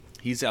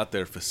He's out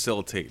there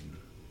facilitating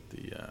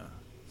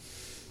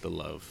the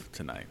love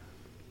tonight.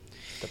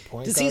 The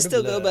point Does guard he of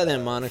still go love. by that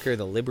moniker,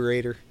 the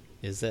Liberator?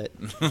 Is that?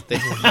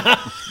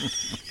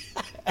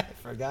 I've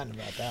forgotten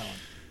about that one.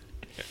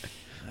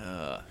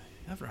 I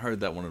haven't heard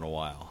that one in a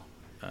while.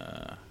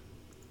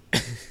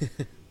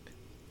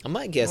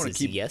 My guess wanna is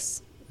keep-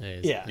 yes.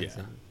 Yeah. Yeah.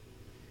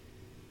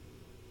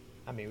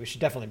 I mean, we should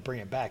definitely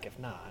bring it back if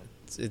not.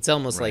 It's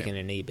almost like Right. an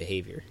innate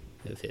behavior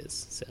of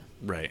his. So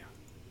Right.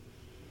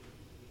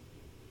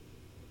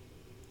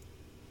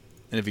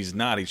 And if he's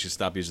not, he should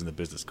stop using the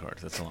business card.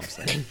 That's all I'm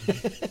saying.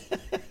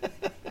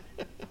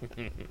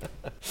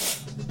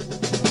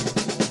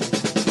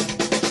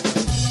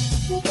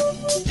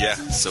 Yeah,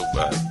 so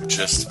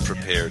just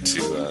prepare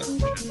to.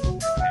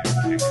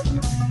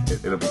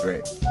 It'll be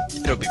great.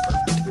 It'll be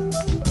perfect.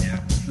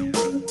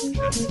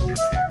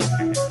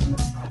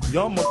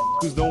 Y'all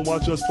motherfuckers don't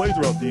watch us play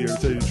throughout the year, to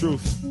tell you the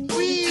truth.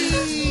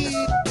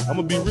 I'm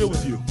gonna be real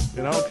with you,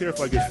 and I don't care if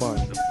I get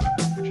fined.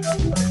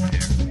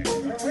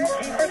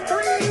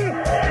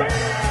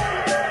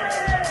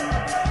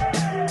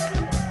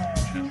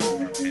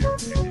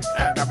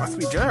 I got my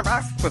sweet jelly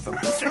rice with some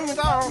strings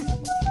on.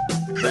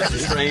 That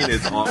train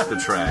is off the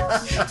track.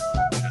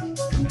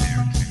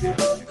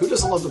 Who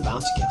doesn't love the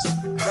bouncy castle?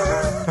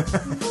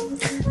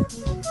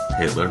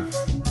 Hitler.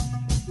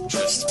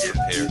 Just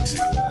prepare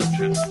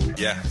to.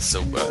 Yeah,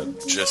 so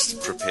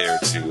just prepare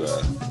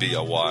to be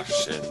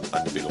awash in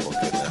undebeatable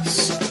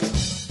goodness.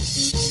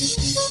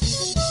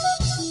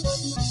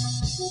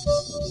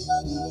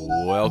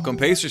 Welcome,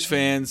 Pacers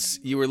fans.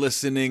 You are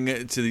listening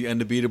to the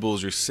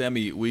Undebeatables, your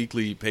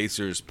semi-weekly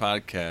Pacers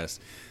podcast.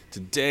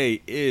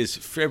 Today is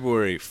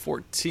February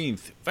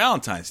 14th,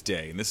 Valentine's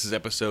Day, and this is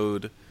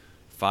episode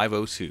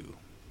 502.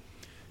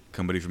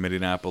 Coming from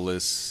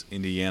Indianapolis,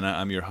 Indiana,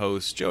 I'm your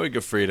host, Joey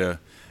Gaffrida,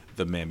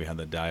 the man behind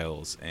the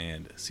dials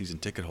and season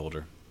ticket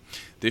holder.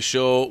 This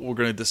show, we're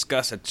going to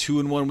discuss a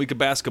 2-1 week of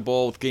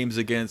basketball with games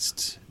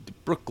against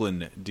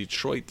Brooklyn,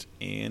 Detroit,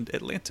 and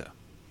Atlanta.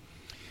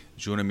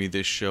 Joining me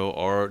this show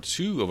are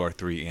two of our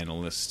three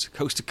analysts,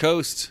 coast to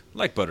coast,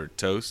 like buttered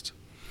toast.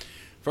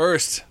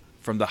 First,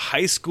 from the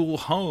high school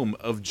home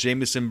of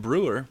Jameson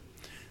Brewer,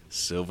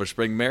 Silver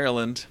Spring,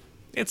 Maryland,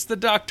 it's the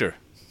doctor,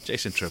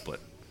 Jason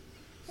Triplett.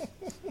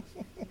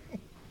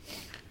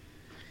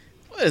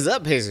 what is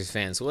up, Pacers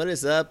fans? What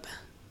is up,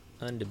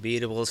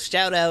 Undebeatables?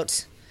 Shout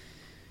out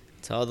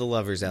to all the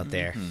lovers out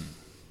there.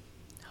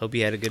 Hope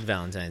you had a good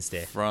Valentine's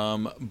Day.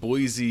 From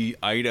Boise,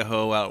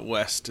 Idaho, out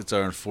west, it's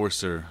our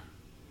enforcer,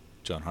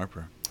 John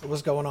Harper.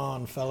 What's going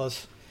on,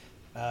 fellas?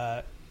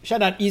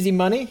 Shout out Easy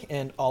Money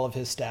and all of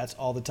his stats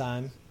all the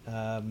time.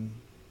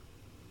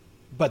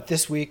 But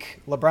this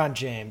week, LeBron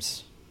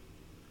James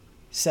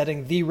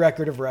setting the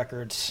record of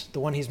records, the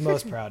one he's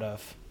most proud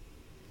of,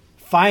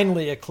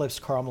 finally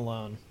eclipsed Karl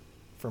Malone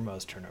for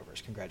most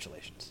turnovers.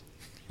 Congratulations.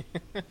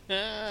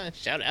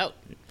 Shout out.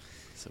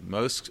 So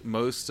most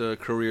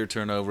career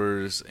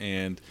turnovers,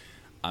 and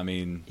I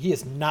mean, He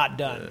is not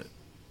done.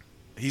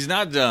 he's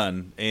not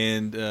done,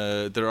 and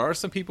there are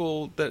some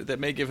people that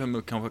may give him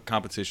a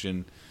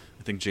competition.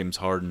 I think James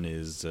Harden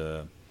is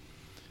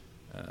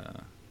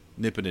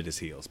nipping at his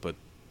heels, but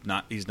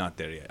he's not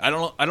there yet. I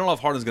don't know if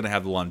Harden's going to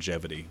have the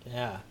longevity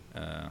Yeah.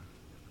 I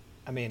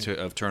mean,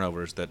 of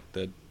turnovers that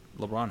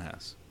LeBron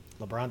has.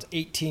 LeBron's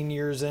 18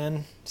 years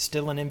in,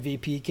 still an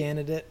MVP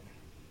candidate,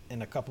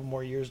 and a couple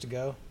more years to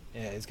go.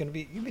 Yeah, it's gonna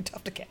be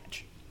tough to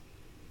catch.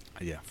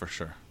 Yeah, for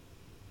sure.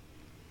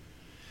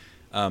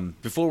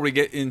 Before we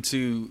get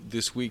into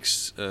this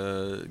week's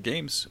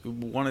games, we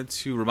wanted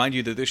to remind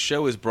you that this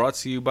show is brought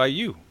to you by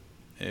you.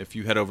 If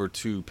you head over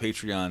to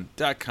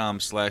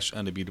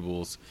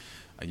patreon.com/undebeatables,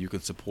 you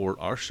can support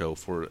our show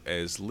for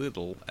as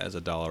little as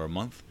 $1 a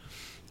month.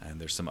 And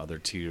there's some other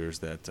tiers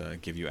that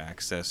give you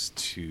access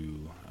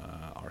to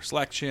our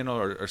Slack channel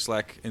or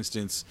Slack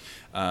instance,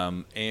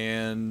 and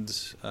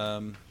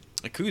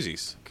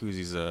koozies.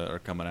 Koozies are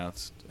coming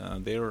out.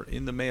 They are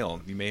in the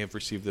mail. You may have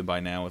received them by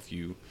now if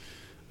you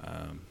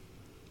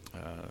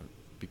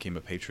became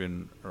a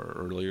patron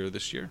earlier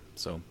this year.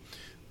 So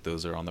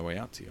those are on their way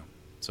out to you.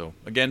 So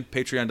again,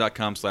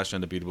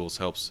 patreon.com/undebeatables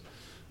helps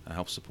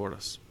support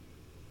us.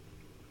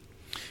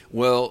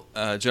 Well,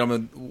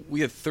 gentlemen,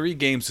 we had 3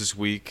 games this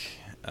week.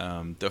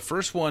 The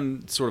first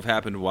one sort of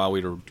happened while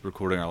we were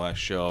recording our last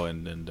show,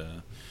 and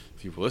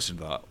if you listened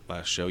to that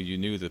last show, you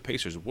knew the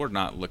Pacers were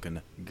not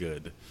looking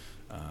good.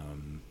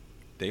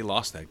 They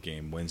lost that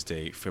game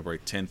Wednesday, February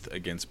 10th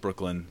against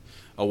Brooklyn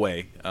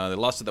away. They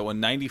lost it that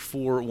one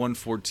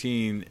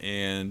 94-114,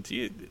 and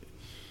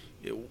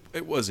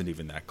it wasn't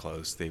even that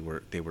close. They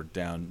were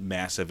down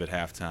massive at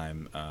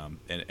halftime,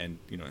 and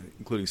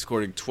including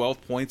scoring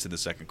 12 points in the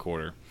second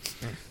quarter,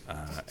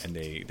 and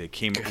they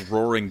came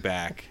roaring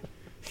back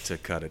to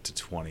cut it to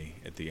 20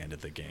 at the end of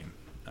the game.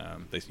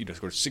 They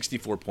scored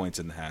 64 points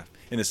in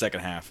the second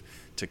half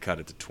to cut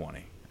it to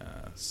 20.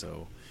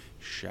 So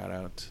shout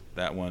out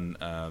that one.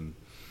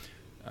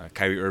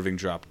 Kyrie Irving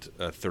dropped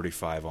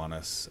 35 on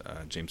us.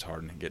 James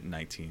Harden getting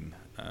 19.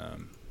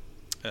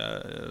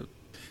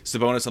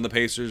 Sabonis on the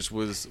Pacers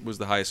was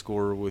the high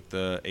scorer with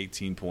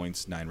 18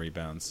 points, 9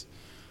 rebounds.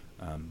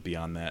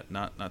 Beyond that,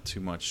 not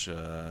too much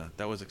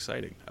that was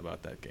exciting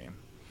about that game.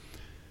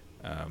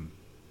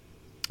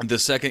 The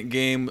second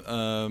game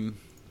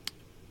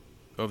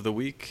of the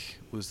week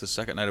was the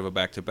second night of a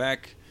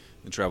back-to-back.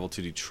 They traveled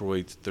to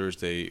Detroit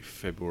Thursday,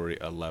 February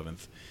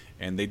 11th.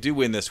 And they do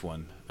win this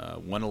one,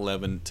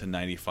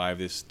 111-95.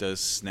 This does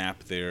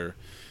snap their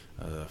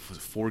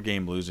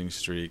 4-game losing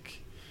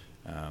streak.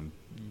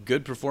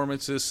 Good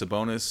performances.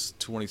 Sabonis,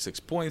 26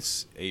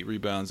 points, 8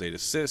 rebounds, 8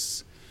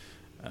 assists.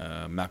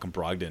 Malcolm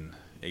Brogdon,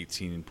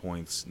 18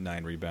 points,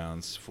 9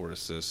 rebounds, 4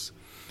 assists.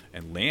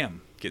 And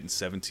Lamb getting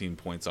 17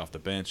 points off the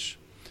bench.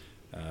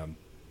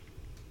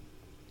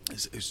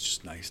 It's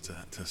just nice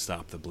to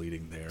stop the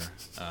bleeding there.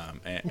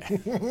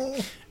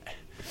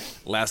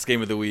 Last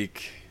game of the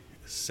week,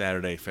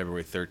 Saturday,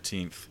 February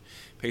 13th.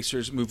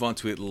 Pacers move on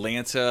to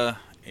Atlanta,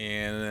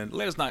 and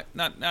Atlanta's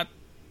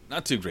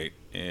not too great,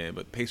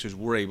 but Pacers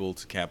were able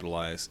to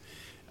capitalize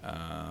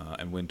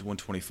and win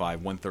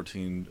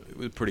 125-113. It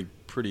was a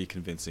pretty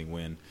convincing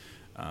win,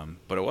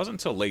 but it wasn't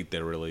until late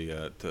they really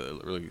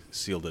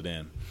sealed it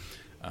in.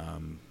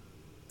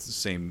 It's the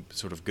same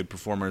sort of good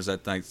performers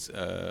that night.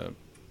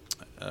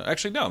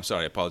 Actually, no, I'm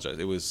sorry, I apologize.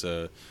 It was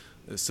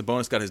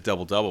Sabonis got his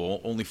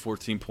double-double, only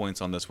 14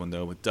 points on this one,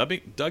 though, with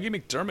Dougie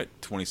McDermott,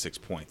 26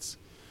 points.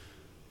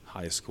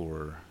 Highest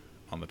scorer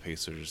on the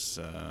Pacers.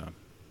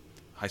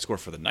 High score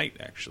for the night,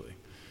 actually.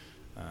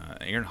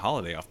 Aaron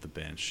Holiday off the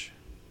bench,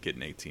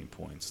 getting 18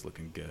 points,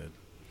 looking good.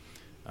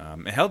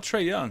 And held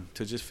Trae Young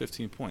to just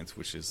 15 points,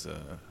 which is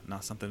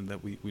not something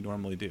that we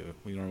normally do.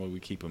 We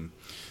keep him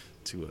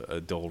to a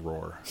dull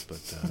roar, but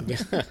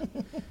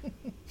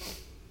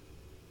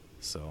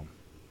so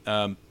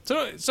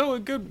a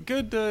good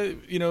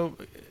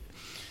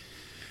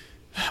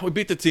we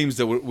beat the teams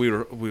that we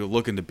were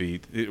looking to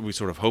beat. We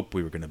sort of hoped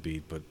we were going to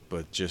beat,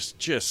 but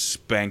just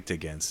spanked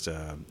against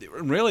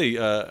really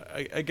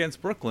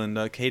against Brooklyn.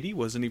 KD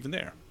wasn't even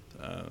there,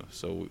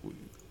 so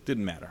it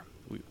didn't matter.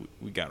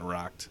 We got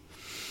rocked.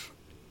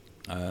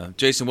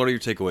 Jason, what are your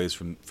takeaways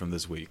from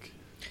this week?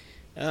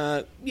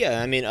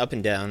 Yeah, I mean, up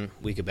and down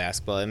week of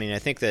basketball. I mean, I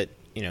think that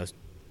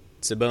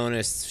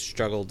Sabonis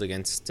struggled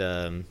against.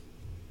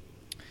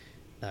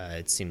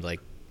 It seemed like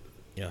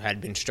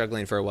had been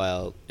struggling for a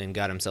while and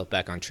got himself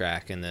back on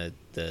track in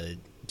the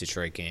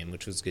Detroit game,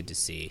 which was good to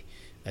see.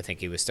 I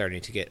think he was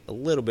starting to get a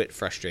little bit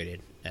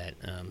frustrated at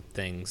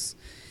things,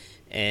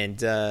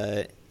 and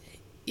I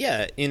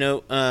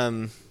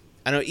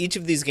know each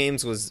of these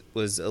games was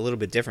a little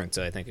bit different,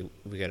 so I think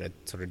we got to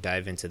sort of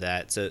dive into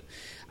that. So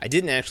I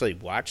didn't actually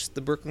watch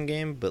the Brooklyn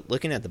game, but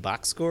looking at the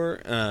box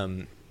score,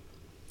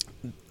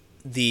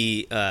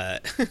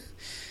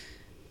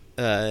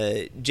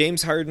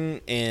 James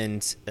Harden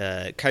and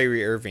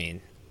Kyrie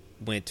Irving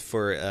went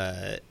for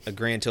a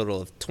grand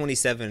total of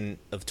 27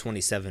 of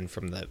 27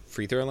 from the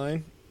free throw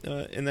line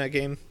in that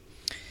game.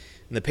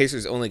 And the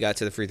Pacers only got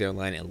to the free throw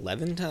line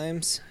 11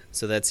 times,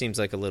 so that seems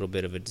like a little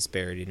bit of a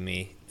disparity to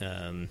me.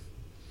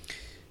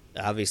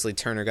 Obviously,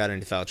 Turner got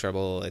into foul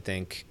trouble, I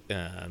think,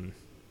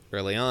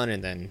 early on,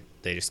 and then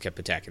they just kept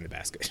attacking the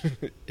basket,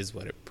 is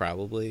what it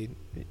probably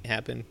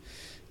happened.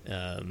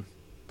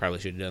 Probably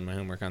should have done my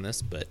homework on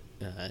this, but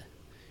it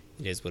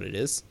is what it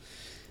is.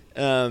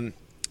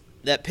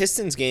 That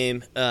Pistons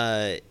game,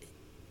 I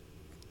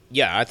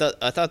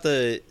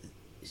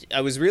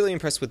was really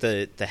impressed with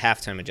the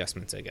halftime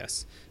adjustments, I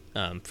guess,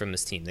 from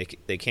this team.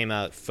 They came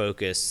out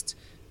focused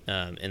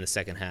in the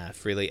second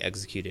half, really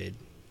executed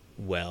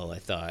well, I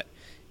thought.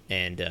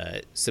 And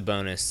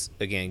Sabonis,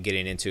 again,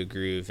 getting into a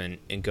groove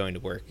and going to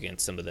work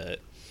against some of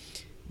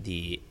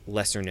the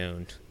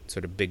lesser-known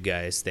sort of big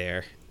guys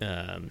there.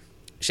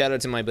 Shout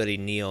out to my buddy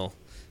Neil,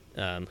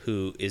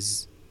 who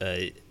is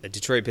a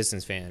Detroit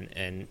Pistons fan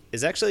and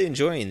is actually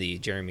enjoying the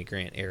Jeremy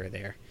Grant era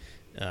there,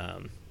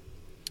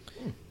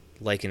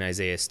 liking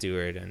Isaiah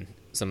Stewart and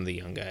some of the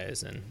young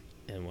guys and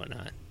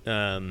whatnot.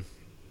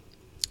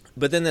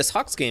 But then this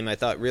Hawks game, I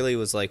thought, really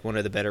was like one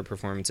of the better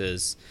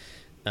performances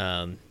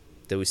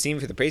that we've seen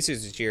for the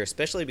Pacers this year,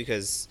 especially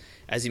because,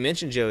 as you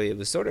mentioned, Joey, it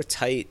was sort of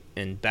tight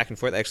and back and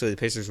forth. Actually, the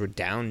Pacers were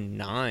down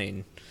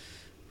 9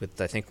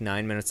 with, I think,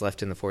 9 minutes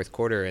left in the fourth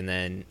quarter, and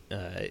then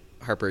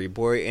Harper, your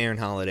boy Aaron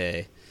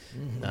Holiday,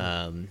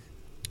 and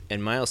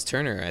Miles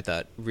Turner, I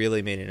thought,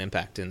 really made an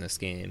impact in this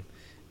game.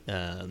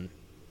 And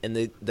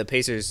the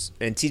Pacers,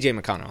 and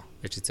TJ McConnell,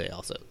 I should say,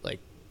 also,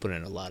 like, put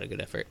in a lot of good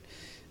effort.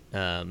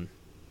 And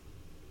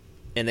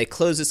they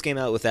closed this game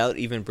out without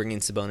even bringing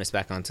Sabonis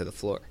back onto the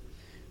floor.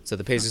 So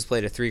the Pacers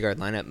played a 3-guard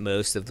lineup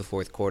most of the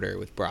fourth quarter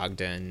with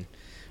Brogdon,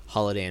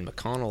 Holiday, and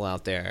McConnell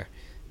out there.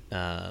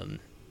 And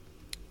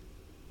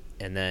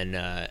then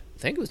I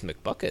think it was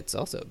McBuckets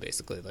also,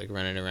 basically, like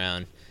running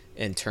around,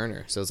 and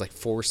Turner. So it was like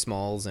 4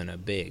 smalls and a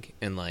big.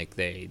 And like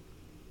they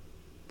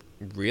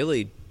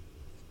really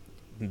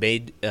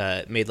made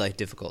life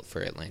difficult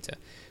for Atlanta.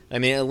 I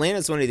mean,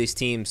 Atlanta's one of these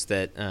teams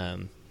that,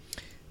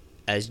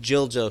 as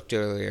Jill joked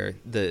earlier,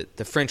 the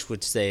French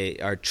would say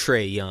are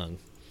très young.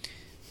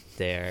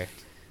 They're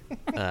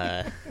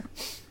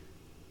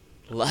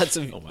Lots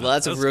of Oh, wow.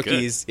 lots of That's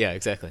rookies. Yeah,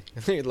 exactly.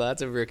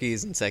 Lots of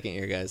rookies and second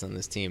year guys on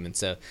this team, and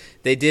so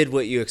they did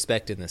what you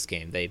expect in this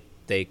game.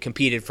 They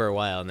competed for a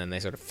while, and then they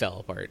sort of fell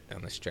apart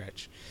down the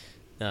stretch.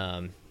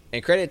 And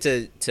credit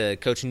to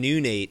Coach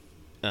New Nate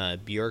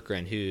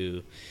Bjorkgren,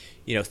 who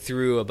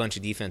threw a bunch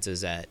of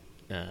defenses at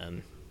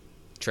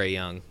Trae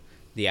Young,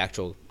 the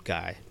actual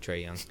guy,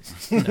 Trae Young.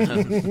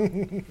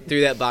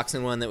 Threw that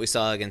boxing one that we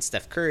saw against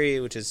Steph Curry,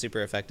 which is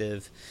super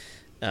effective,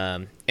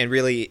 and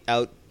really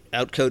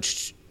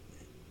outcoached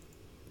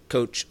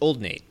Coach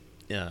Old Nate,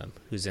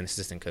 who's an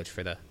assistant coach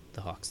for the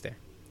Hawks there.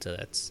 So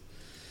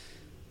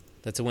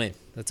that's a win.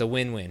 That's a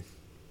win-win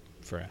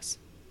for us.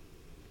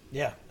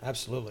 Yeah,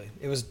 absolutely.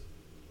 It was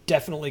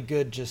definitely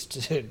good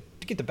just to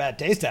get the bad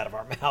taste out of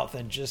our mouth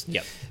and just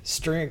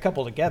string a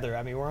couple together.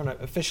 I mean, we're on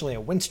officially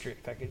a win streak.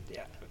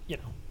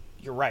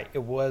 You're right.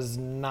 It was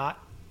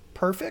not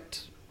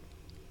perfect,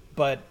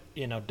 but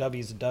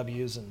W's and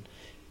W's, and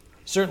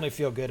certainly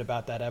feel good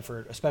about that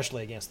effort,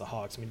 especially against the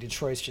Hawks. I mean,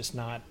 Detroit's just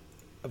not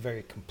a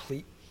very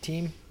complete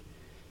team.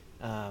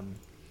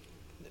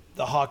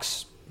 The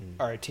Hawks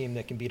are a team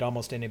that can beat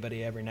almost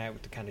anybody every night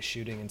with the kind of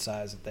shooting and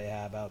size that they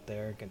have out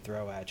there, can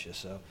throw at you.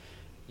 So,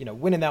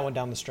 winning that one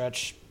down the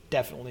stretch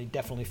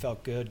definitely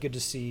felt good. Good to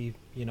see,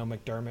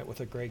 McDermott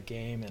with a great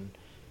game, and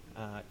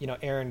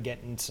Aaron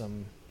getting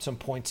some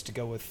points to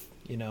go with,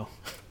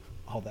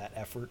 all that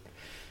effort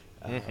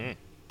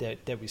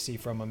that we see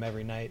from him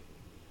every night.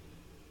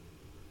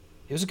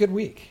 It was a good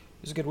week.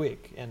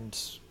 And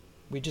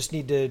we just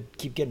need to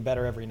keep getting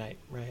better every night,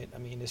 right? I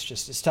mean,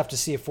 it's tough to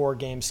see a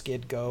 4-game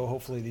skid go.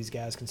 Hopefully these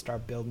guys can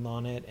start building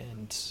on it,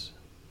 and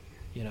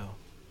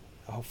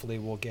hopefully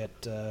we'll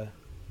get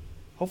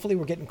hopefully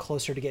we're getting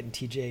closer to getting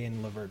TJ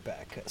and LeVert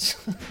back, because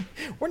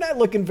we're not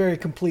looking very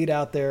complete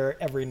out there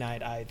every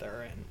night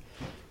either. And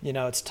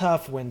it's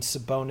tough when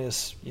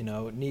Sabonis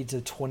needs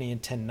a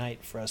 20-10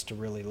 night for us to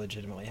really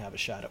legitimately have a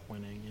shot at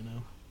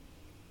winning.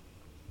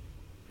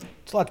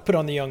 It's a lot to put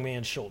on the young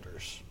man's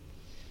shoulders.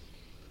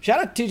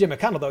 Shout out to TJ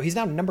McConnell, though. He's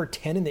now number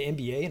 10 in the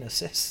NBA in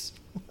assists.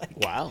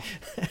 Wow.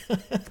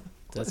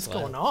 What's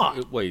going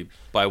on? Wait,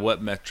 by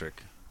what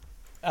metric?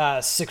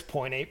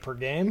 6.8 per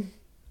game.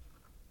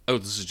 Oh,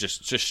 this is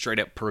just straight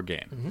up per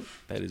game. Mm-hmm.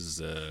 That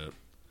is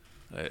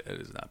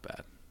not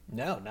bad.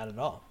 No, not at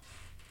all.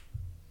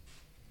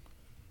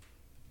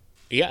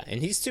 Yeah,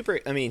 and he's super.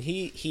 I mean,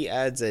 he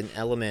adds an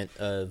element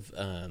of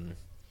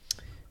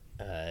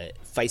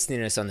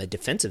feistiness on the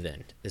defensive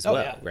end as well,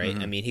 yeah. right?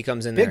 Mm-hmm. I mean, he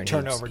comes in Big there and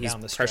turnover he's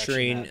down the stretch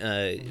in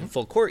pressuring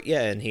full court,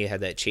 and he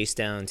had that chase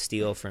down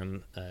steal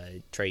from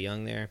Trae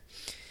Young there.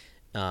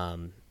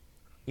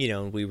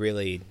 We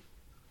really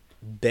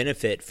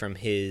benefit from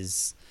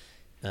his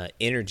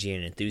energy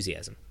and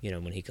enthusiasm,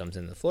 when he comes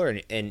into the floor,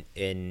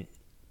 and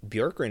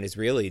Bjorkgren is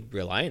really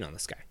relying on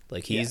this guy.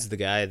 Like, he's the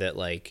guy that,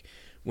 like,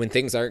 when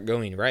things aren't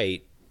going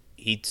right,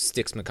 he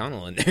sticks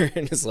McConnell in there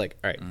and is like,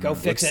 all right, go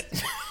fix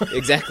it.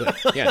 Exactly.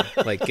 Yeah.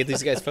 Like, get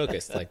these guys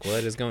focused. Like,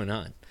 what is going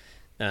on?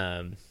 He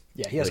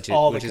has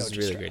all the which coaches is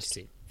really stressed, great to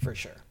see. for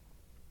sure.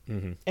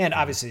 Mm-hmm. And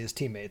obviously his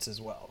teammates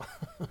as well.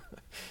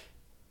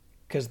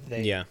 Because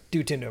they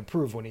do tend to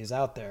improve when he's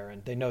out there,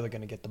 and they know they're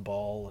going to get the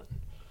ball. And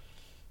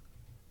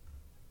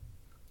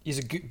he's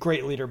a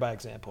great leader by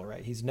example,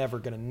 right? He's never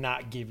going to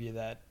not give you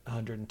that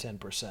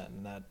 110%,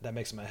 and that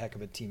makes him a heck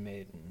of a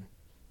teammate. And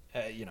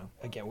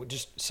again,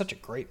 just such a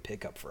great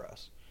pickup for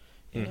us.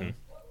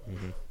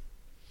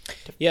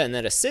 Yeah, and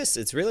that assist,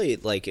 it's really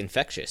like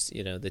infectious.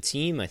 The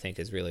team, I think,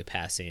 is really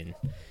passing.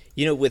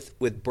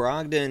 With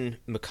Brogdon,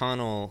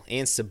 McConnell,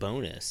 and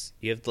Sabonis,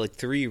 you have like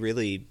 3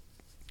 really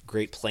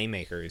great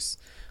playmakers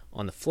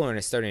on the floor, and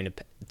it's starting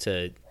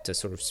to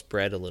sort of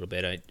spread a little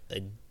bit.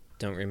 I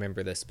don't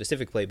remember the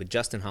specific play, but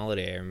Justin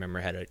Holiday, I remember,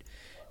 had a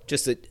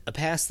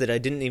pass that I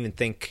didn't even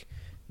think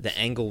the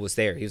angle was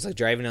there. He was like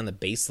driving on the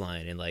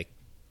baseline and like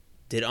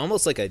did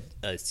almost like a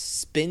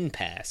spin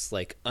pass,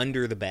 like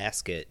under the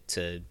basket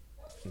to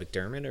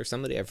McDermott or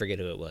somebody. I forget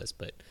who it was,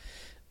 but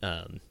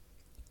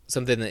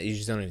something that you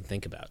just don't even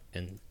think about.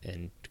 And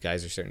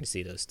guys are starting to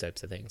see those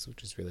types of things,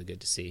 which is really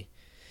good to see.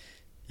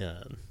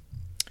 The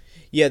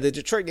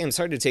Detroit game is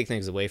hard to take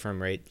things away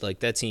from, right? Like,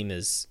 that team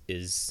is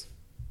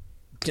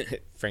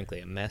frankly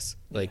a mess.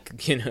 Like,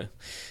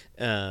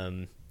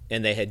 and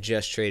they had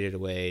just traded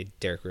away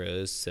Derrick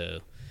Rose, so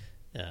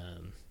I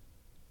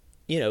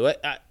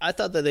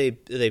thought that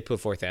they put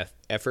forth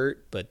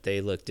effort, but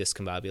they looked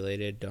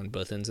discombobulated on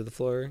both ends of the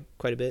floor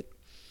quite a bit.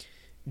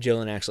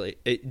 Jill and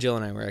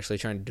I were actually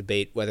trying to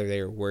debate whether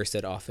they were worse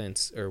at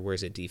offense or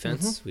worse at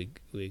defense.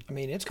 Mm-hmm.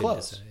 It's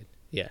close. Decide.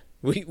 Yeah,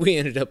 we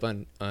ended up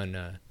on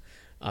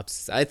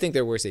opposites. I think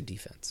they're worse at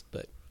defense,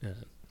 but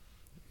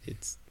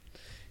it's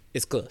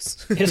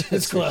close.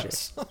 It's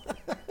close. Sure.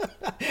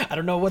 I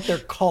don't know what their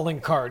calling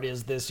card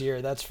is this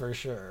year, that's for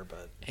sure.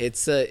 But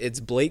it's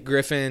Blake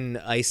Griffin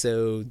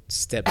ISO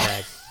step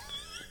back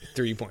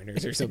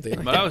 3-pointers or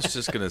something. But I was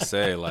just gonna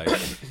say, like,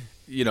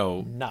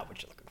 not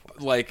what you're looking for.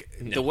 like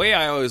the way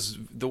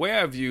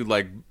I view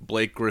like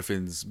Blake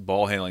Griffin's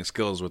ball handling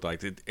skills with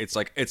like it's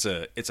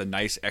a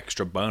nice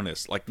extra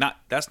bonus. Like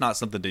that's not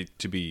something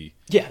to be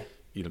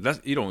you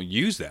don't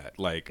use that.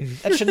 Like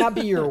that should not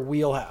be your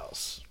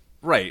wheelhouse.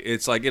 Right.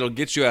 It's like it'll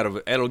get you out of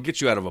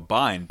a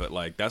bind, but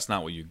like that's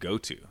not what you go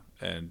to.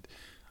 And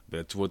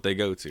that's what they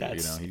go to.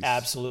 That's he's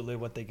absolutely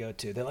what they go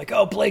to. They're like,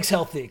 "Oh, Blake's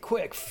healthy.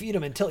 Quick, feed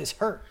him until he's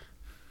hurt."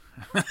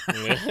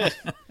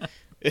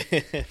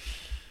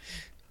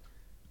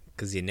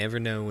 Because you never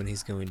know when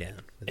he's going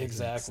down.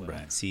 Exactly.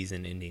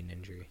 Season-ending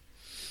injury.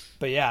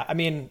 But yeah, I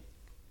mean,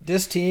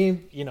 this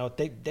team,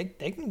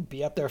 they can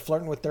be up there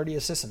flirting with 30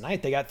 assists a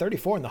night. They got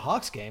 34 in the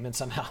Hawks game, and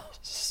somehow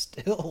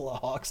still the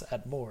Hawks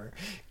had more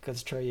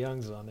because Trae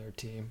Young's on their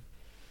team.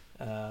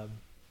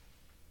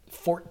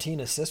 14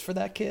 assists for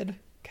that kid.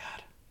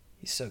 God,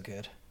 he's so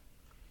good.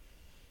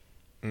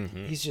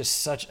 Mm-hmm. He's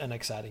just such an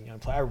exciting young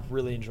player. I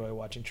really enjoy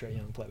watching Trae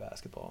Young play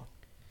basketball.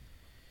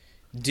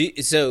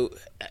 So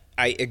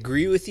I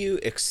agree with you,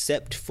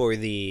 except for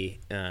the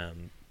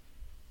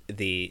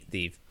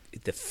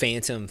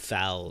phantom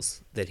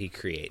fouls that he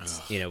creates.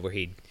 Where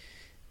he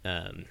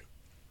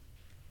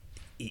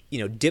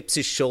dips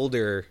his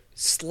shoulder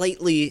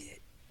slightly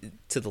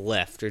to the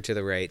left or to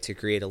the right to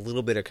create a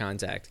little bit of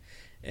contact,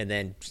 and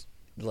then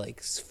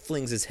like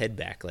flings his head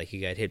back like he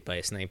got hit by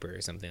a sniper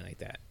or something like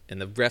that. And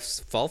the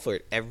refs fall for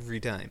it every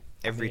time.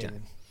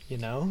 Time.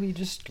 He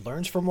just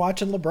learns from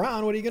watching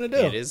LeBron. What are you going to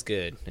do? It is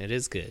good.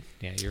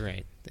 Yeah, you're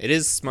right. It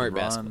is smart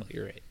basketball.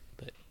 You're right.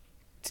 But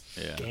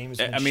yeah,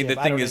 gamesmanship. I mean, the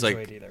thing is, like,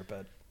 it either,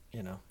 but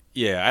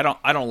yeah,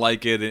 I don't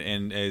like it.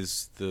 And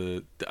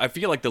I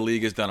feel like the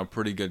league has done a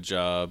pretty good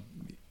job,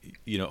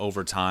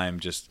 over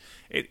time. Just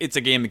it's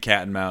a game of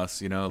cat and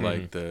mouse.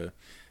 Like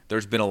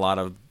there's been a lot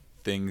of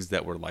things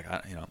that were like,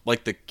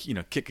 like the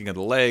kicking of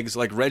the legs.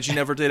 Like Reggie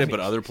never did it, but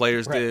other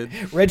players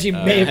did. Reggie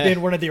may have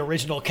been one of the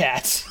original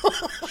cats.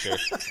 Sure.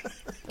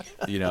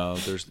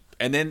 There's,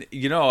 and then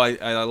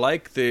I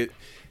like that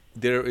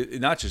there,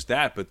 not just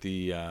that, but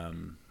the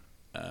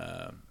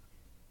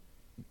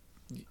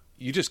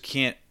you just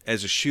can't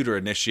as a shooter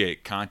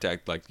initiate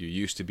contact like you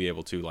used to be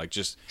able to, like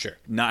just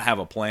not have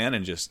a plan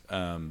and just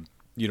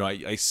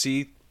I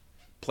see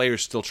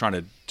players still trying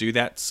to do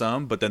that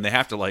some, but then they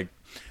have to like.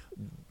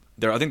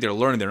 I think they're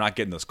learning they're not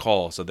getting those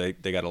calls, so they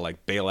got to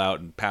like bail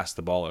out and pass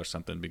the ball or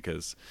something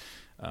because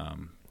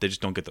they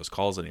just don't get those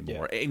calls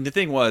anymore. Yeah. And the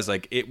thing was,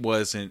 like, it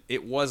wasn't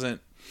they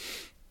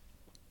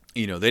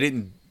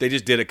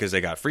just did it because they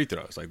got free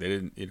throws. Like they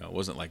didn't, it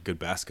wasn't like good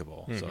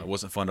basketball, so it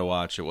wasn't fun to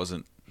watch. It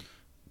wasn't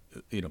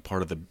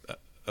part of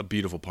a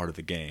beautiful part of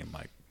the game.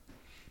 Like,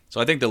 so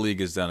I think the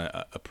league has done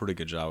a pretty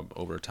good job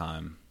over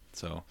time.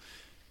 So,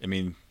 I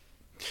mean,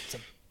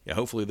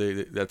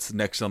 hopefully that's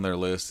next on their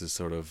list is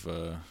sort of.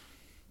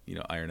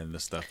 Ironing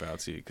this stuff out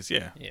too, because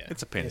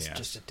it's a pain in the ass.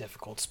 It's just a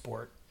difficult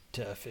sport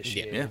to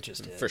officiate. Yeah, it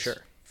just is. For sure.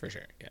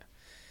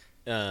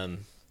 Yeah.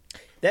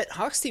 That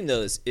Hawks team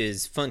though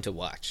is fun to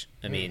watch.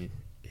 I mean,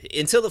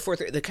 until the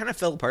fourth, they kind of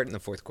fell apart in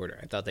the fourth quarter.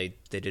 I thought they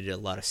did a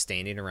lot of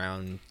standing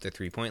around the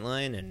 3-point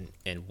line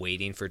and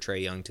waiting for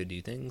Trae Young to do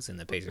things, and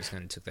the Pacers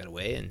kind of took that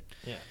away, and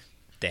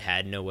they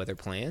had no other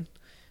plan.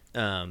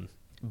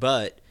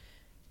 But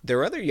there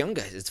are other young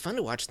guys. It's fun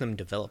to watch them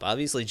develop.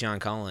 Obviously, John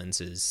Collins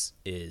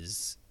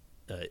is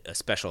a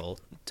special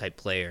type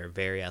player,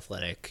 very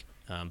athletic,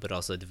 but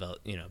also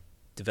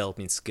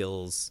developing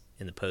skills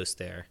in the post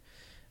there.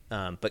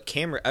 But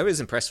I was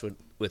impressed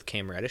with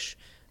Cam Reddish.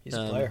 He's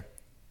a player.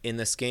 In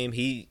this game,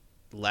 he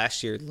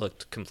last year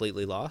looked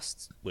completely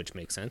lost, which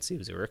makes sense. He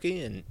was a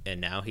rookie,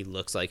 and now he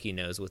looks like he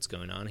knows what's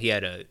going on. He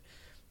had a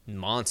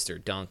monster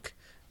dunk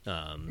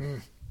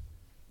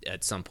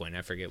at some point.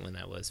 I forget when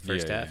that was,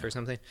 first half or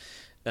something.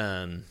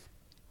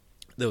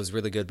 That was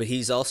really good, but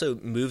he's also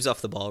moves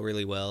off the ball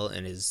really well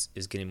and is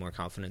getting more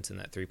confidence in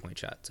that 3-point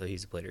shot. So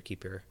he's a player to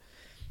keep your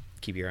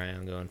eye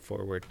on going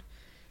forward.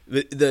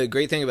 The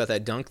great thing about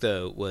that dunk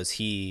though was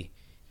he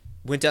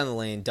went down the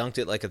lane, dunked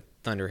it like a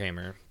thunder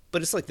hammer,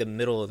 but it's like the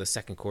middle of the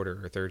second quarter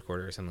or third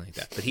quarter or something like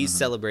that. But he's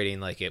celebrating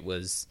like it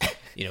was,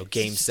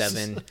 game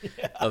 7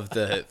 of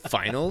the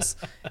finals.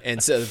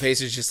 And so the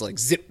Pacers just like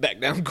zip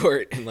back down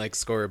court and like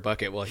score a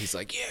bucket while he's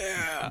like,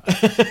 yeah.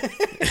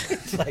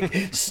 It's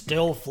like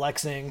still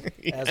flexing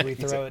as we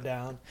throw it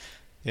down.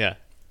 Yeah,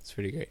 it's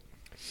pretty great.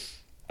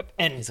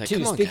 And like,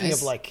 too, speaking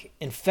of like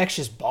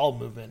infectious ball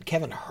movement,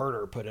 Kevin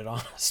Huerter put it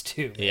on us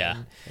too.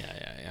 Man.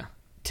 Yeah.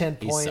 10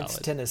 points,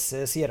 10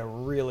 assists. He had a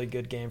really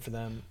good game for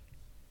them.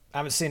 I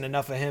haven't seen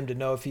enough of him to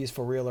know if he's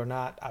for real or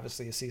not.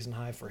 Obviously a season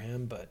high for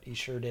him, but he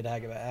sure did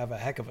have a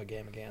heck of a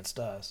game against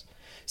us.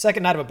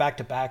 Second night of a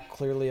back-to-back,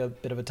 clearly a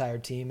bit of a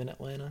tired team in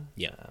Atlanta.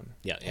 Yeah.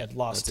 Had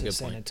lost to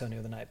San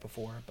Antonio the night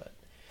before, but,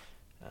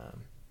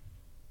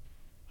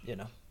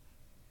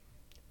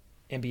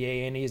 NBA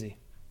ain't easy.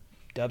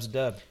 Dub's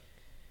dub.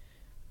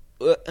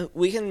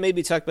 We can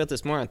maybe talk about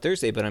this more on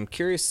Thursday, but I'm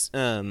curious.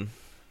 So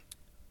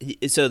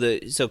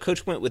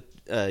Coach went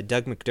with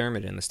Doug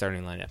McDermott in the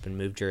starting lineup and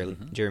moved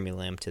Jeremy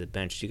Lamb to the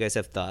bench. Do you guys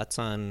have thoughts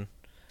on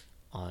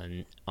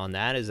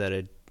that? Is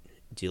that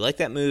do you like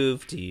that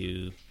move? Do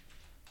you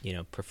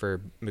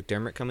prefer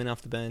McDermott coming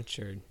off the bench,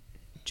 or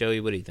Joey?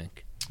 What do you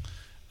think?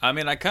 I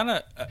mean,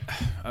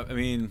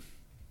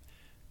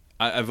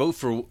 I vote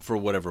for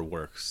whatever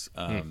works.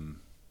 Like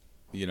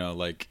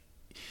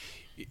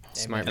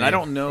Smart and man. I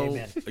don't know.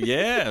 Amen.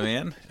 Yeah,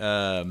 man.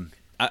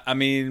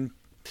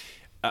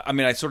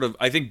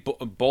 I think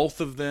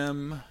both of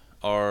them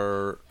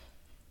are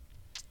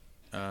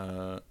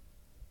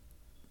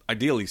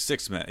ideally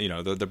 6 men.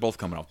 They're both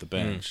coming off the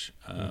bench.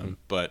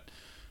 But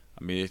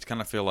I mean, it's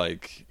kind of feel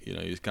like you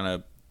just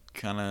kind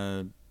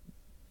of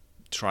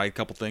try a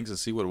couple things and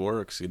see what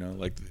works. They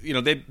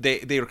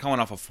were coming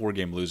off a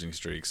 4-game losing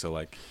streak,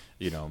 so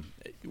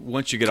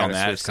once you get on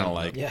that, it's kind of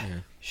like Yeah.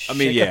 I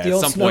mean, Shake up the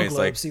old at some snow point it's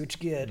globe, like see what you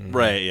get.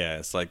 right, yeah,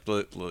 it's like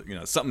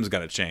something's got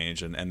to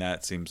change, and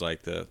that seems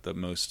like the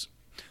most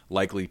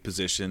likely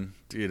position,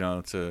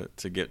 to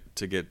get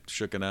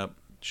shaken up.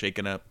 Shake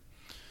it off.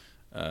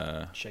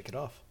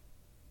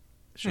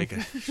 Shake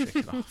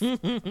it off.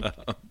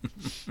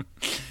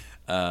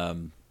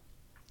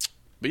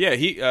 But yeah,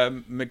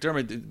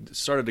 McDermott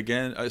started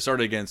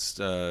against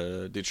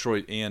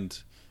Detroit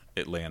and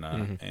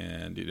Atlanta,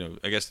 and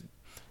I guess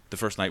the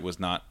first night was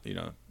not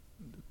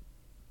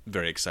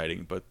very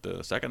exciting, but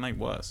the second night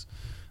was.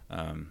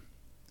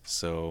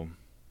 So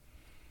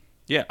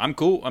yeah, I'm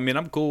cool. I mean,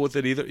 I'm cool with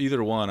it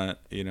either one. I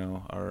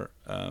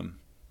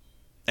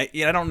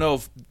don't know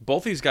if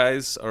both these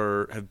guys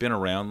have been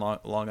around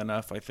long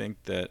enough. I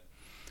think that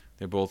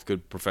they're both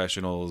good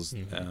professionals,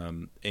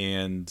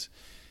 and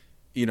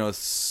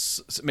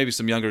maybe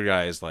some younger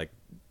guys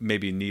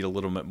maybe need a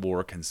little bit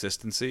more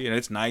consistency, and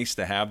it's nice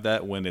to have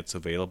that when it's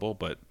available.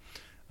 But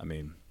I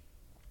mean,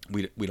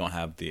 we don't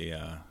have the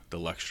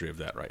luxury of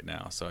that right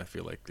now. So I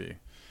feel like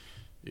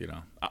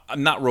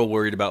I'm not real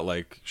worried about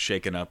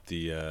shaking up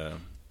the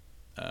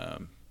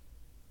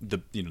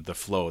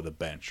flow of the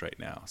bench right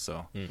now.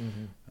 So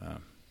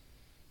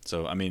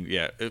so I mean,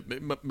 yeah, if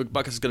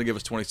McBuckets is going to give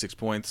us 26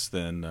 points,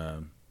 then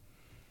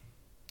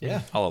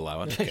Yeah, I'll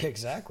allow it.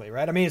 Exactly,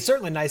 right? I mean, it's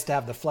certainly nice to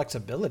have the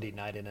flexibility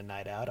night in and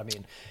night out. I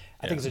mean,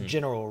 I think as a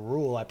general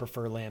rule, I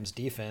prefer Lamb's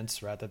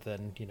defense rather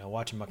than,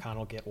 watching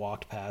McConnell get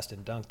walked past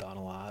and dunked on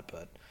a lot.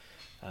 But,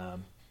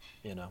 And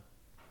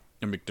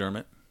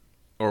McDermott?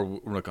 Or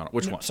McConnell?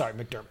 Which one? Sorry,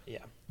 McDermott,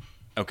 yeah.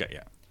 Okay,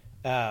 yeah.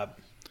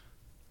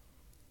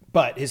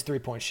 But his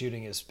three-point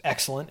shooting is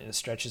excellent, and it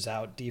stretches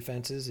out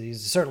defenses.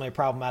 He's certainly a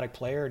problematic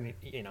player, and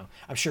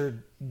I'm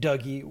sure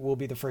Dougie will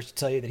be the first to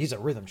tell you that he's a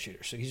rhythm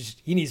shooter, so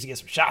he needs to get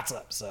some shots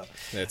up. So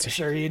I'm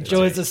sure he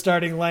enjoys the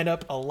starting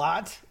lineup a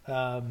lot.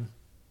 I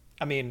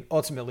mean,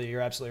 ultimately,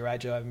 you're absolutely right,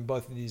 Joe. I mean,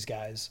 both of these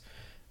guys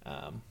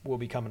will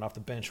be coming off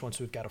the bench once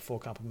we've got a full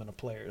complement of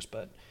players.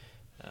 But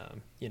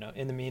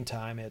in the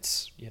meantime,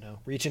 it's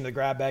reach into the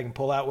grab bag and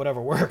pull out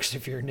whatever works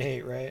if you're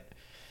Nate, right?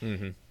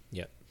 Mm-hmm.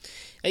 Yep.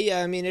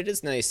 Yeah, I mean, it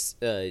is nice.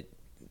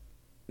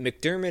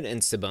 McDermott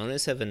and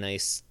Sabonis have a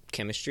nice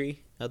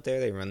chemistry out there.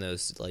 They run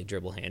those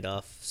dribble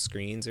handoff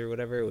screens or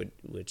whatever,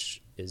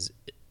 which is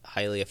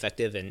highly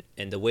effective.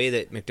 And the way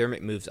that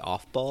McDermott moves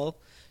off ball,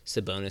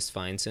 Sabonis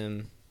finds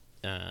him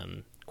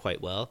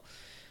quite well.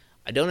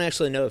 I don't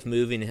actually know if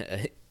moving.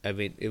 I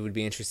mean, it would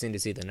be interesting to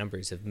see the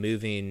numbers of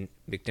moving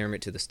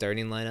McDermott to the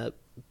starting lineup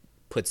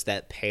puts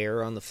that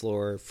pair on the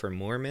floor for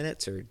more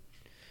minutes, or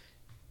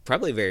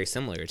probably very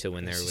similar to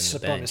when they're in the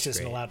bench. Sabonis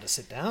isn't allowed to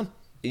sit down.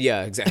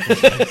 Yeah, exactly.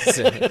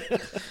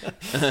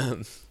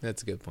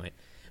 That's a good point.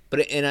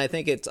 And I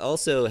think it's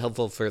also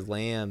helpful for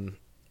Lamb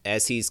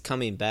as he's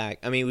coming back.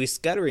 I mean, we've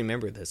got to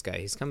remember this guy.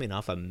 He's coming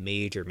off a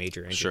major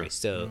injury. Sure.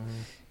 So,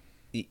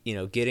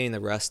 getting the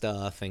rust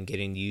off and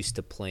getting used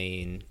to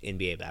playing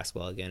NBA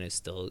basketball again is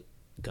still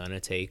going to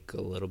take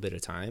a little bit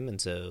of time.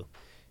 And so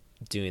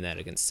doing that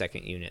against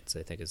second units,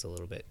 I think, is a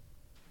little bit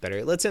better.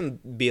 It lets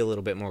him be a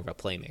little bit more of a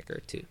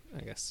playmaker, too,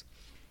 I guess.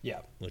 Yeah.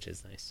 Which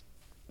is nice.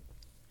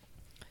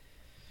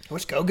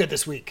 Let's go good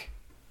this week.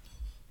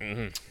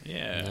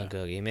 Yeah. No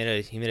go. He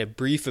made a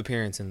brief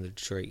appearance in the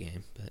Detroit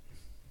game, but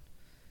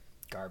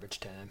Garbage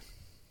time.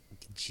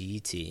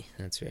 GT,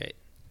 that's right.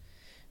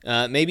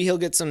 Maybe he'll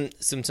get some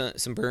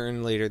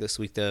burn later this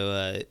week,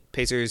 though.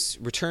 Pacers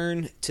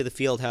return to the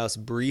Fieldhouse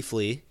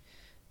briefly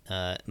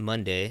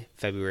Monday,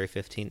 February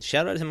 15th.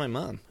 Shout out to my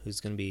mom,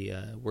 who's going to be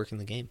working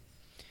the game.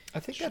 I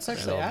think that's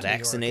actually So at New York,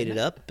 vaccinated isn't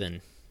it? up and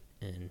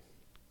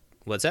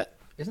what's that?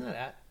 Isn't it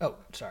at? Oh,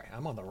 sorry,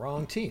 I'm on the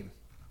wrong team.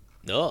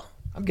 Oh,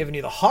 I'm giving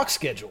you the Hawk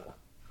schedule.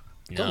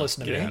 Don't no,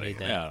 listen to get me. out of here.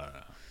 I don't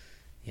know.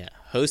 Yeah,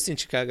 hosting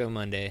Chicago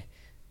Monday,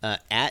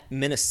 at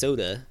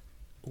Minnesota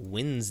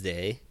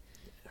Wednesday,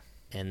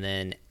 and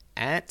then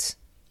at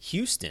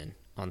Houston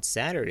on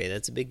Saturday.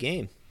 That's a big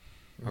game.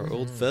 Our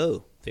old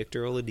foe,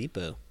 Victor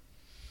Oladipo.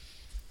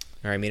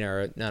 Or I mean,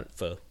 not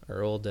foe,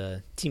 our old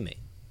teammate.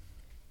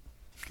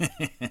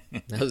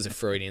 That was a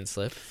Freudian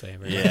slip, if I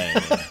ever. Yeah.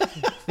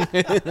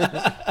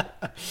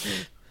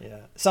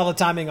 Yeah, solid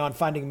timing on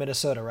finding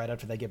Minnesota right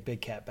after they get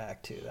Big Cat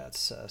back too.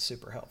 That's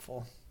super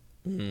helpful.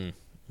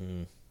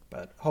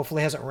 But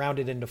hopefully hasn't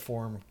rounded into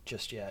form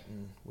just yet,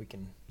 and we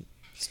can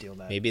steal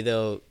that. Maybe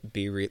they'll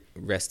be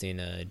resting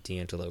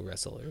D'Angelo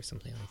Russell or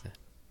something like that,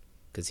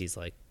 because he's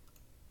like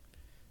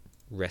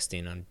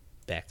resting on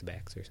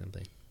back-to-backs or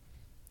something,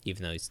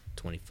 even though he's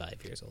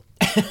 25 years old.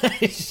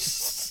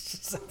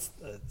 That's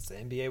the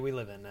NBA we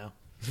live in now.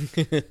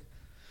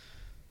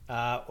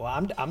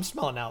 Well, I'm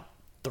smelling out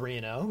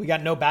 3-0. We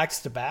got no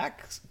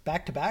back-to-backs.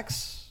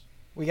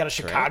 We got a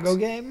Chicago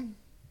game.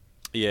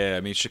 Yeah,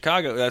 I mean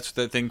Chicago. That's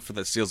the thing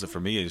that seals it for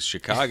me is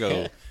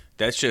Chicago.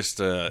 That's just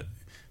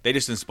they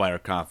just inspire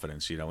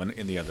confidence,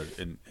 in the other,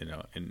 in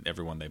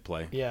everyone they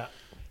play. Yeah,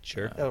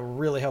 Sure. it'll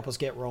really help us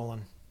get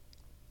rolling.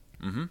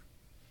 Mm-hmm.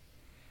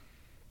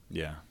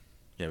 Yeah,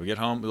 we get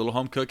home, a little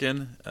home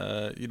cooking.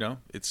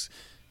 It's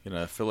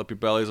fill up your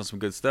bellies on some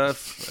good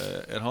stuff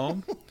at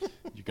home.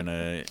 You're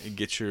gonna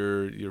get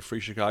your free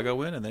Chicago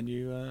win, and then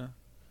you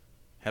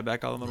head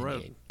back out on the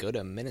road. Go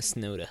to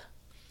Minnesota.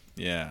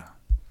 Yeah.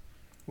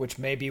 Which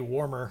may be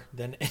warmer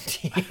than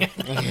Indiana.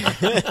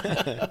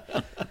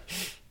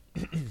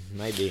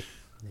 Might be.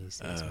 These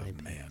things Oh might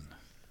be. man.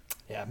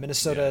 Yeah,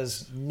 Minnesota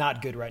is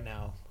not good right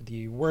now.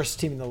 The worst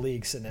team in the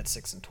league, sitting at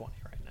 6-20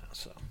 right now.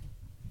 So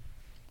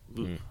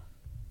Ooh.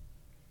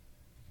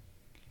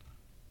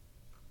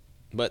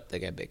 But they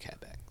got Big Cat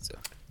back, so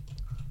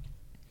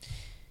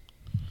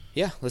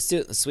yeah, let's do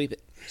it. Let's sweep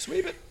it.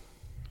 sweep it.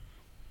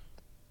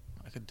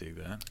 I could do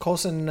that.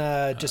 Colson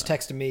just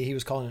texted me. He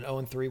was calling an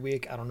 0-3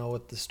 week. I don't know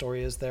what the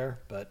story is there,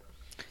 but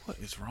What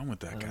is wrong with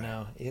that I guy? don't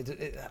know.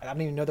 I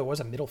don't even know there was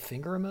a middle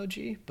finger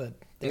emoji, but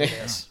there it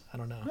is. I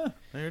don't know. Huh,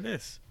 there it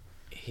is.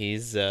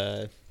 He's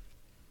it's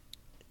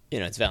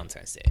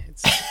Valentine's Day.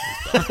 It's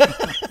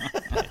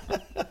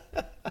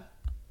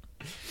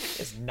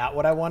It's not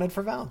what I wanted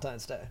for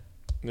Valentine's Day.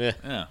 yeah.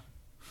 Yeah.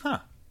 Huh.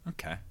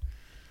 Okay.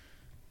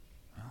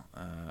 Well,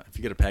 if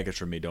you get a package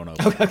from me, don't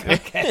open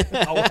it. Okay,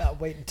 I'll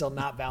wait until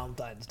not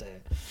Valentine's Day.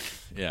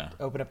 Yeah.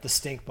 Open up the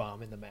stink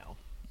bomb in the mail.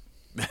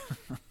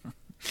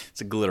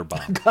 It's a glitter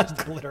bomb.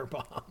 Glitter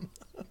bomb.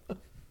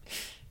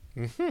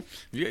 Have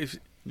you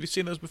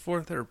seen those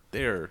before?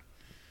 They're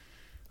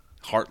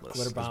heartless.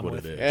 Glitter bomb is what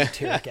with it is.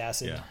 butyric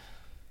acid.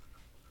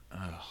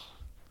 Yeah.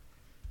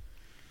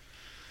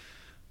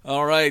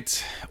 All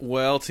right.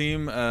 Well,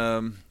 team,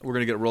 we're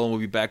going to get rolling. We'll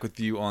be back with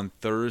you on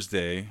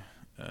Thursday,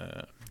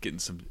 getting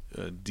some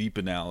deep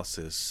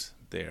analysis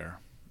there.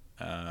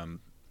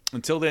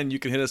 Until then, you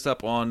can hit us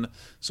up on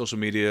social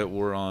media.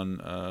 We're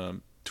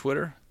on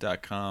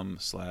twitter.com/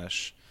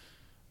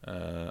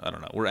 I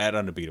don't know. We're at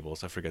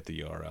Undebeatables. I forget the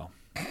URL.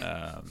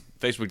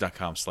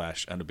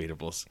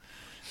 Facebook.com/Undebeatables.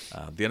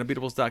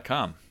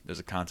 TheUndebeatables.com. There's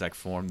a contact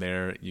form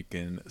there. You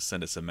can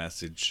send us a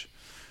message.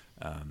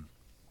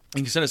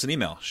 You can send us an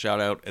email,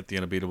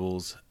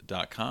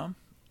 shoutout@theundebeatables.com.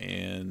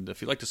 And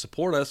if you'd like to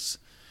support us,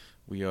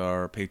 we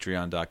are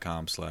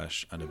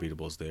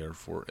patreon.com/undebeatables there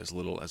for as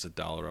little as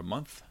 $1 a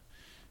month.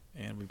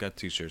 And we've got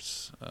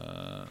t-shirts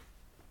on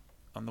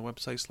the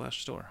website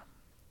 /store.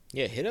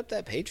 Yeah, hit up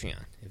that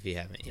Patreon if you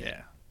haven't yet.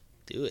 Yeah.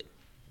 Do it.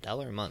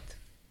 $1 a month.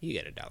 You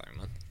get $1 a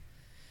month.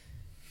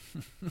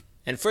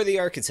 And for the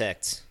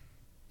architect,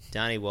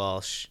 Donnie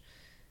Walsh,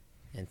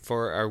 and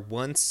for our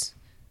once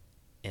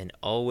and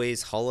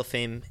always Hall of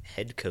Fame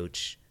head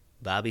coach,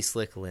 Bobby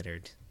Slick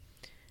Leonard,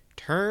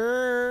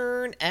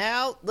 turn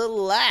out the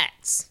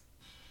lights.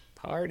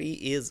 Party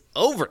is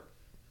over.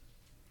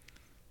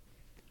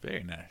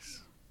 Very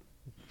nice.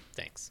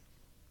 Thanks.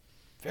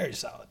 Very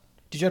solid.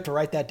 Did you have to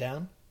write that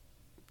down?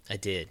 I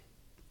did.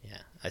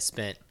 Yeah. I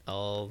spent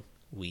all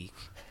week.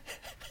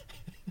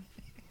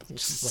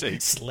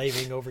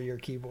 Slaving over your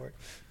keyboard.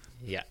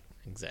 Yeah,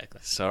 exactly.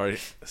 Sorry,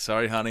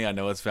 honey. I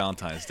know it's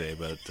Valentine's Day,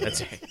 but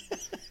That's right.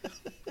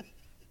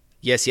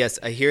 Yes,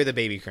 I hear the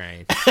baby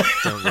crying.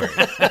 Don't worry.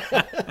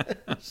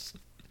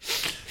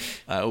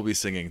 I will be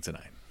singing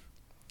tonight.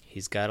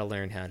 He's got to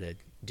learn how to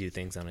do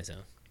things on his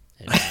own.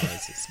 And now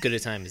it's as good a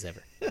time as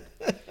ever.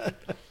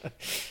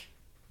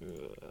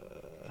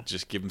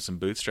 Just give him some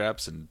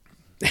bootstraps and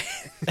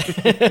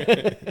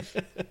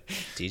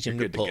Teach you're him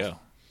to good pull. to go.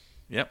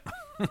 Yep.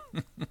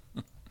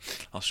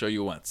 I'll show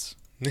you once.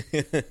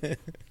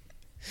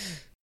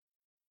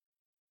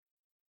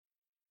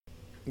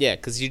 Yeah,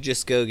 because you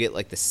just go get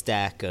like the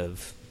stack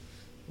of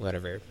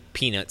whatever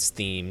Peanuts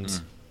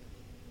themed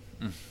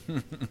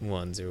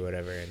ones or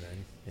whatever, and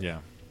then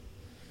Yeah.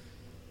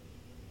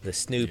 the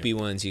Snoopy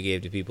ones you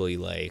gave to people you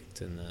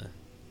liked, and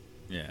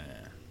Yeah.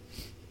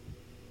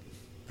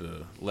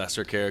 The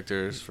lesser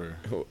characters for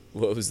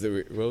what was the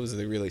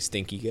really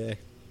stinky guy?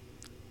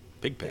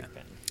 Pigpen.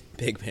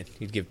 Pigpen.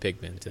 You'd give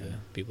Pigpen to the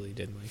people you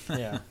didn't like.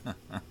 Yeah.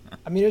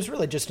 I mean, it was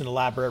really just an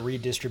elaborate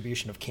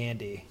redistribution of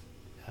candy.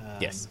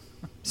 Yes.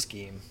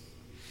 Scheme.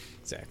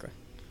 Exactly.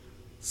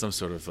 Some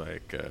sort of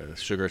like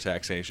sugar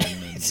taxation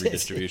and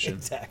redistribution.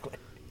 Exactly.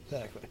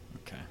 Okay.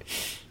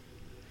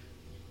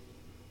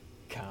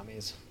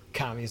 Commies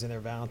in their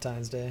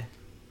Valentine's Day.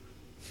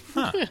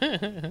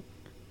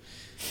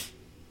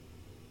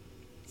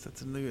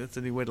 That's a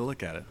new way to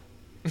look at it.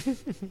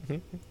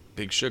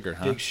 Big Sugar,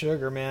 huh? Big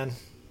Sugar, man.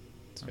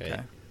 That's Okay.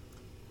 right.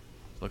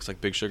 Looks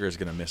like Big Sugar is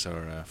going to miss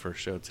our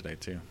first show today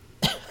too.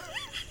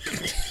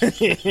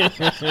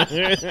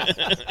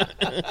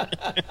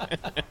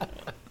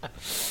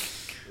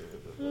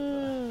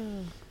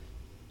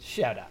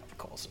 Shout out for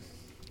Colson.